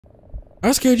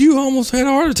I scared you almost had a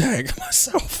heart attack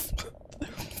myself.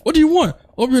 What do you want?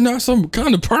 Hope you're not some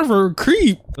kind of pervert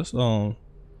creep. Let's do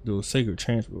a sacred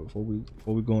transfer before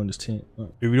we go in this tent.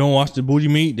 If you don't watch the booty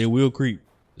meat, they will creep.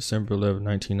 December 11,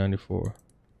 1994.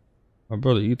 My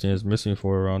brother Ethan is missing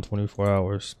for around 24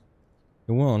 hours.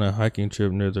 He went on a hiking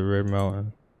trip near the Red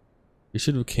Mountain. He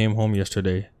should have came home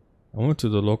yesterday. I went to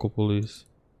the local police.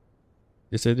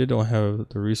 They said they don't have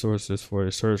the resources for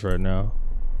a search right now.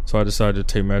 So I decided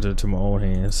to take matters into my own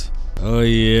hands. Oh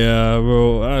yeah,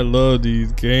 bro. I love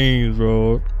these games,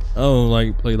 bro. I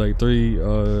don't play like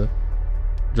 3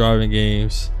 driving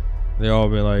games. They all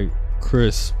been like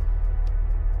crisp.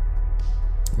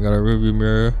 I got a rearview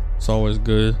mirror. It's always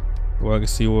good where I can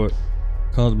see what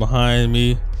comes behind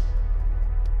me.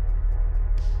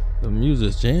 The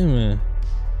music's jamming.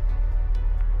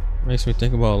 Makes me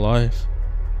think about life.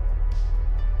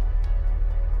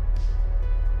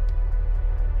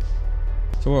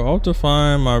 So we're out to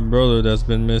find my brother that's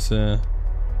been missing.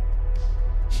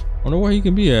 Wonder where he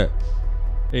can be at.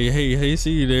 Hey,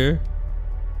 see you there.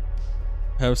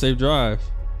 Have a safe drive.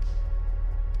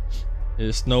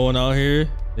 It's snowing out here.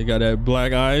 They got that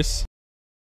black ice.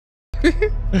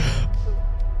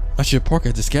 I should park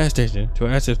at this gas station to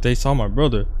ask if they saw my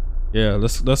brother. Yeah,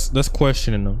 let's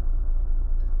question them.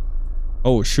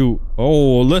 Oh shoot.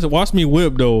 Oh, watch me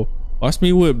whip though. Watch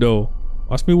me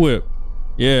whip.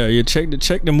 Yeah, check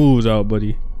the moves out,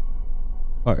 buddy.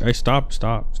 All right, hey, stop.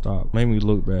 Made me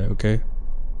look bad, okay?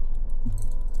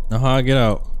 Now how I get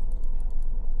out?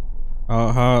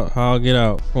 How I get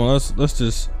out? Come on, let's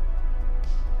just.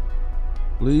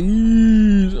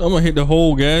 Please, I'm gonna hit the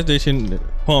whole gas station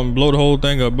pump, blow the whole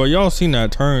thing up. But y'all seen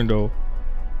that turn though.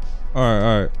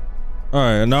 All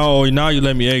right. Now you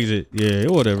let me exit. Yeah,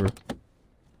 whatever.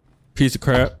 Piece of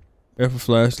crap. F a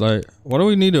flashlight. Why do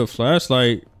we need a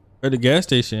flashlight at the gas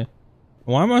station?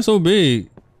 Why am I so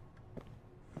big?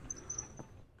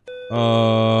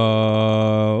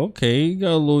 Okay,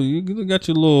 you got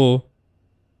your little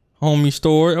homie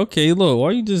store. Okay, look,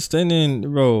 why you just standing,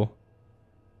 bro?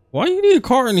 Why you need a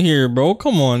car in here, bro?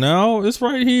 Come on now, it's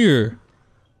right here.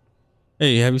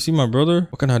 Hey, have you seen my brother?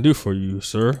 What can I do for you,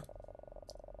 sir?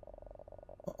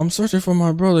 I'm searching for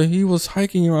my brother. He was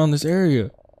hiking around this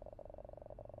area.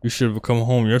 You should have come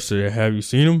home yesterday. Have you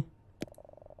seen him?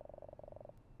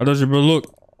 How does your brother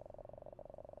look?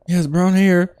 He has brown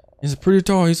hair. He's pretty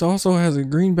tall. He also has a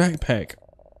green backpack.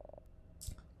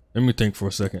 Let me think for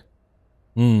a second.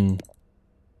 I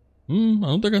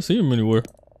don't think I see him anywhere.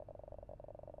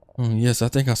 Yes, I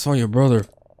think I saw your brother.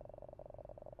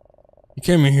 He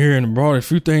came in here and brought a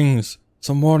few things.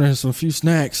 Some water and some few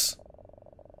snacks.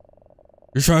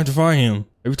 You're trying to find him.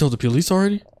 Have you told the police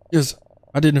already? Yes,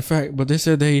 I did in fact, but they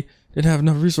said they didn't have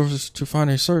enough resources to find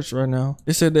a search right now.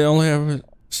 They said they only have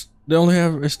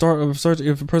a start of a search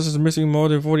if a person is missing more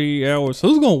than 48 hours.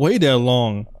 Who's gonna wait that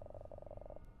long?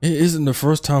 It isn't the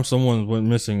first time someone went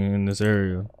missing in this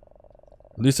area.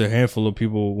 At least a handful of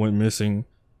people went missing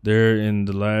there in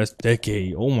the last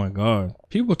decade. Oh my god.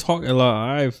 People talk a lot.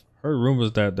 I've heard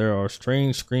rumors that there are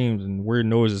strange screams and weird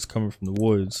noises coming from the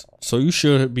woods. So you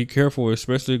should be careful,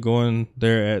 especially going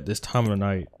there at this time of the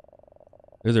night.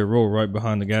 There's a road right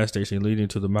behind the gas station leading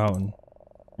to the mountain.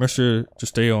 Make sure to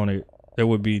stay on it. There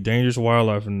would be dangerous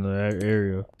wildlife in that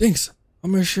area. Thanks.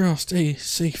 I'll make sure I'll stay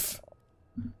safe.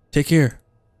 Take care.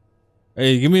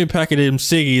 Hey, give me a packet of them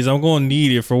ciggies. I'm gonna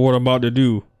need it for what I'm about to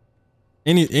do.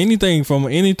 Anything for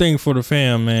the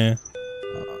fam, man.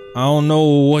 I don't know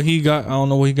what he got. I don't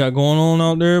know what he got going on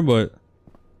out there, but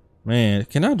man,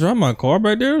 can I drive my car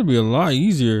back there? It'd be a lot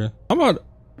easier. How about?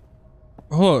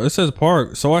 Oh, it says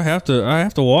park, so I have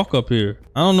to walk up here.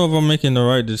 I don't know if I'm making the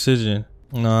right decision.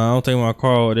 No, I don't think my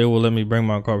car. They will let me bring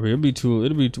my car up here.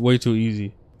 It'll be way too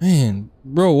easy. Man,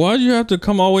 bro, why'd you have to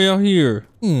come all the way out here?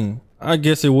 I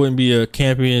guess it wouldn't be a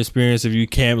camping experience if you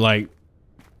camp like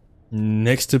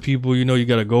next to people. You know, you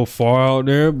gotta go far out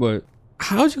there. But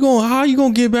how you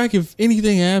gonna get back if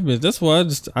anything happens? That's why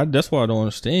that's why I don't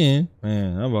understand.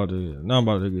 Man, I'm about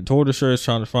to get tortoise shirts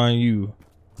trying to find you.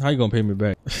 How you gonna pay me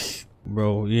back?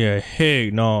 Bro, yeah,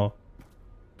 heck no.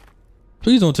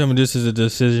 Please don't tell me this is a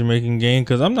decision making game,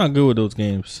 because I'm not good with those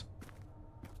games.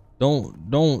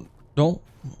 Don't.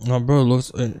 My brother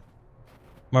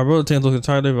tends to look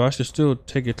entirely, but I should still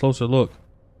take a closer look.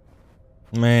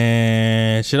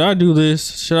 Man, should I do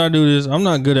this? I'm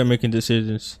not good at making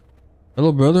decisions.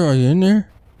 Hello, brother, are you in there?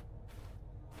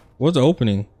 What's the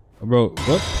opening? Bro,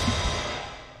 what?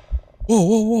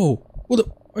 Whoa. What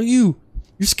the, are you?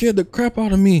 You scared the crap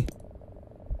out of me.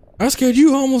 I scared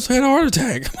you almost had a heart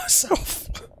attack myself.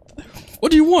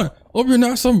 What do you want? Hope you're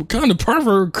not some kind of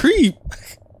pervert creep.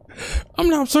 I'm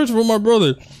not searching for my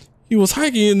brother. He was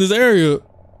hiking in this area.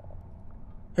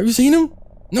 Have you seen him?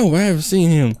 No, I haven't seen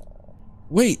him.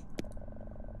 Wait,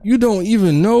 you don't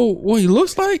even know what he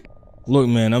looks like? Look,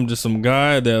 man, I'm just some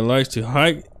guy that likes to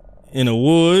hike in the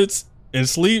woods and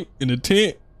sleep in a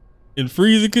tent in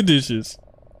freezing conditions.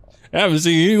 I haven't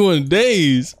seen anyone in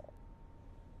days.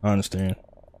 I understand.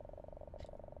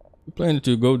 You planning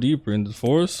to go deeper into the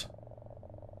forest?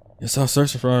 Yes, I'll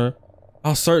search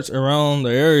around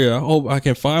the area. I hope I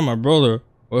can find my brother,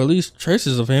 or at least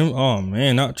traces of him. Oh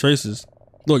man, not traces.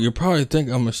 Look, you probably think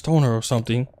I'm a stoner or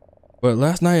something, but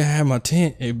last night I had my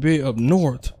tent a bit up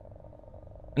north,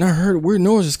 and I heard weird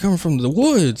noises coming from the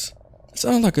woods. It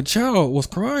sounded like a child was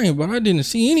crying, but I didn't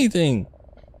see anything.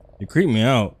 It creeped me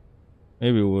out.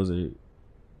 Maybe it was a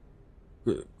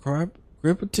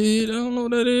gripatid. I don't know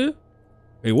what that is.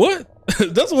 Hey, what?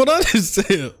 That's what I just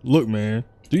said. Look, man,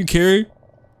 do you carry?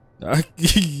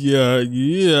 Yeah,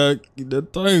 that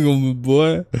thing on me,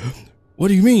 boy. What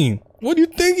do you mean? What do you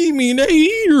think he mean? That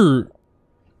heater.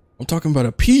 I'm talking about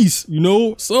a piece, you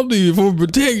know, something for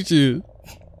protection.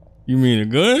 You mean a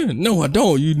gun? No, I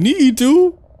don't. You need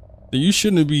to. Then you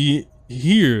shouldn't be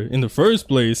here in the first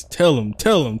place. Tell him.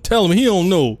 He don't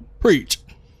know. Preach.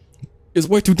 It's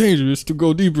way too dangerous to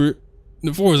go deeper in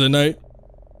the forest at night.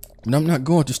 And I'm not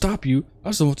going to stop you. I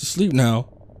just want to sleep now.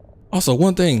 Also,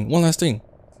 one last thing.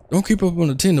 Don't creep up on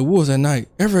the tent in the woods at night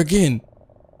ever again.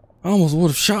 I almost would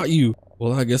have shot you.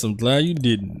 Well, I guess I'm glad you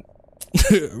didn't.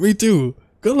 Me too.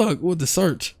 Good luck with the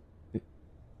search.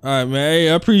 Alright, man. Hey,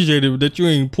 I appreciate it that you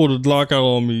ain't pulled a lock out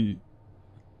on me.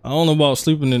 I don't know about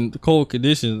sleeping in the cold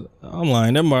conditions. I'm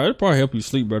lying. That'd probably help you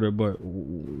sleep better, but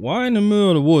why in the middle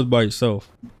of the woods by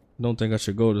yourself? I don't think I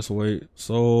should go this way.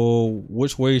 So,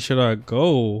 which way should I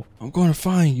go? I'm going to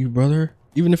find you, brother.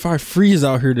 Even if I freeze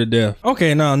out here to death.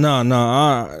 Okay, no. I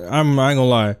ain't gonna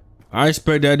lie. I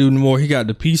expect that dude more. He got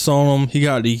the piece on him. He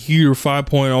got the heater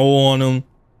 5.0 on him.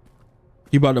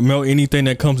 He about to melt anything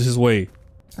that comes his way.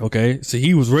 Okay, so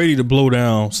he was ready to blow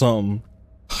down something.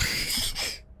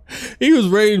 He was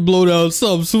ready to blow down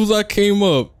something as soon as I came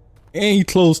up. And he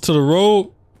close to the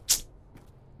road.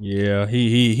 Yeah,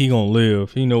 he gonna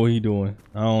live. He know what he doing.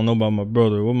 I don't know about my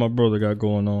brother. What my brother got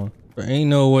going on. There ain't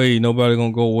no way nobody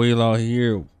gonna go wail out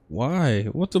here. Why?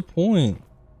 What's the point?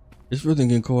 It's really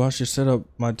getting cold. I should set up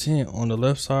my tent on the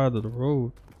left side of the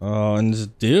road. And this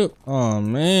dip. Oh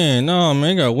man, no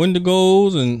man, got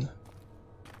windigos and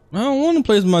I don't want to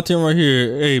place my tent right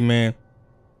here. Hey man,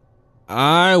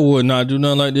 I would not do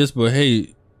nothing like this, but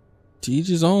hey, to each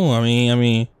his own. I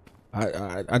mean,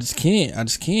 I just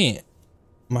can't.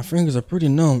 My fingers are pretty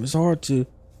numb. It's hard to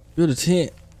build a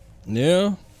tent.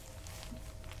 Yeah.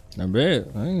 Not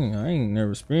bad. I ain't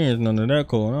never experienced none of that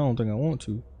cold. I don't think I want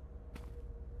to.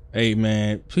 Hey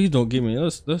man, please don't get me.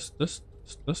 Let's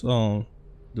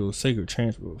do a sacred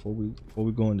transfer before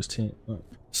we go in this tent.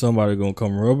 Somebody gonna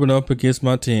come rubbing up against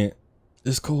my tent.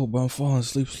 It's cold, but I'm falling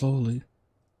asleep slowly.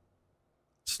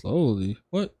 Slowly?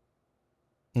 What?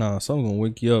 Nah, something gonna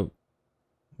wake you up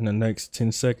in the next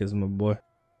 10 seconds, my boy.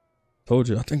 Told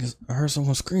you. I heard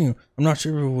someone scream. I'm not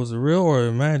sure if it was real or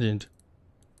imagined.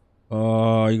 You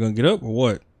gonna get up or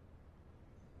what?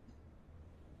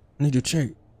 I need to check.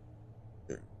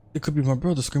 It could be my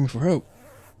brother screaming for help.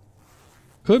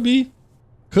 Could be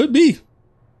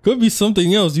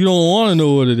something else. You don't want to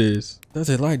know what it is. There's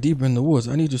a light deeper in the woods.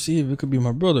 I need to see if it could be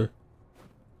my brother.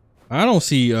 I don't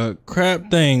see a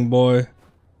crap thing, boy.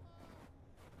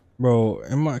 Bro,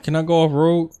 can I go off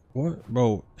road? What?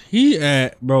 Bro, he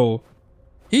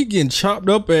getting chopped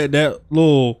up at that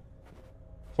little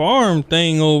farm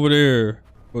thing over there.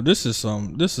 Bro, this is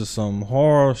some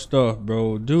horror stuff,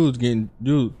 bro. Dude getting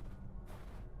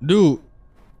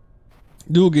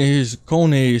his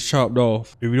coneheads chopped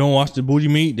off. If you don't watch the booty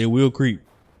meat, they will creep.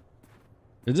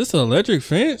 Is this an electric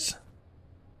fence?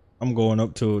 I'm going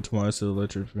up to my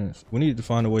electric fence. We need to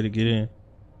find a way to get in.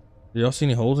 Did y'all see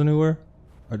any holes anywhere?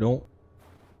 I don't.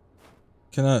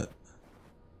 Can I?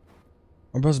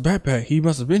 My brother's backpack. He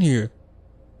must have been here.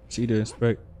 See to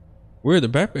inspect. Where the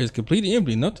backpack is completely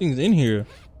empty. Nothing's in here.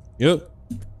 Yep.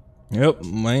 I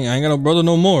ain't got no brother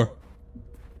no more.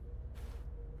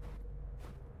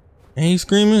 Ain't he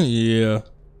screaming? Yeah.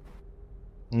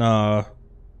 Nah.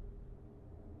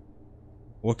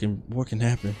 What can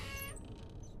happen?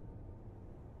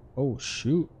 Oh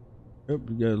shoot. Yep,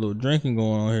 we got a little drinking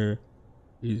going on here.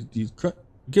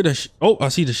 Get a oh, I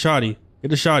see the shotty. Get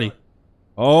the shotty.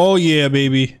 Oh yeah,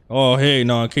 baby. Oh hey,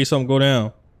 no, in case something go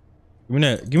down.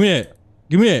 Give me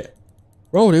that.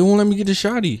 Bro, they won't let me get the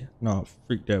shotty. Nah,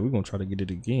 freak that. We're gonna try to get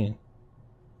it again.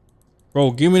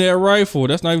 Bro, give me that rifle.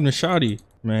 That's not even a shotty.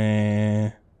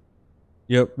 Man.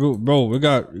 Yep, bro. We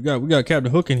got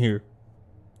Captain Hook in here.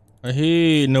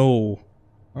 Hey, no.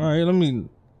 All right, let me.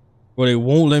 Well, they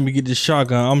won't let me get this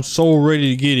shotgun. I'm so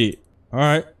ready to get it. All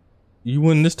right, you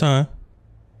win this time.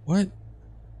 What?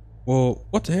 Well,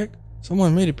 what the heck?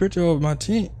 Someone made a picture of my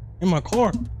tent in my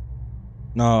car.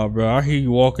 Nah, bro. I hear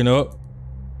you walking up.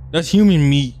 That's human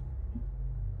meat.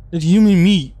 It's human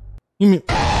meat. Human.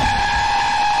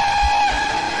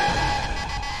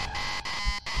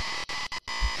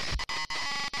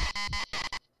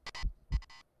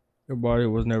 Your body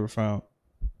was never found.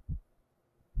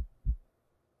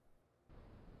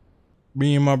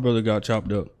 Me and my brother got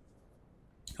chopped up.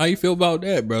 How you feel about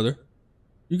that, brother?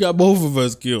 You got both of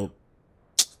us killed.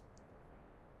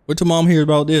 Wait till mom hears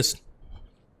about this.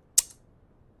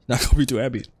 Not gonna be too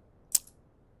happy.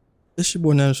 It's your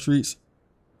boy Down the Streets,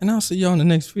 and I'll see y'all in the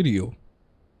next video.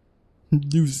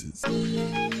 Deuces.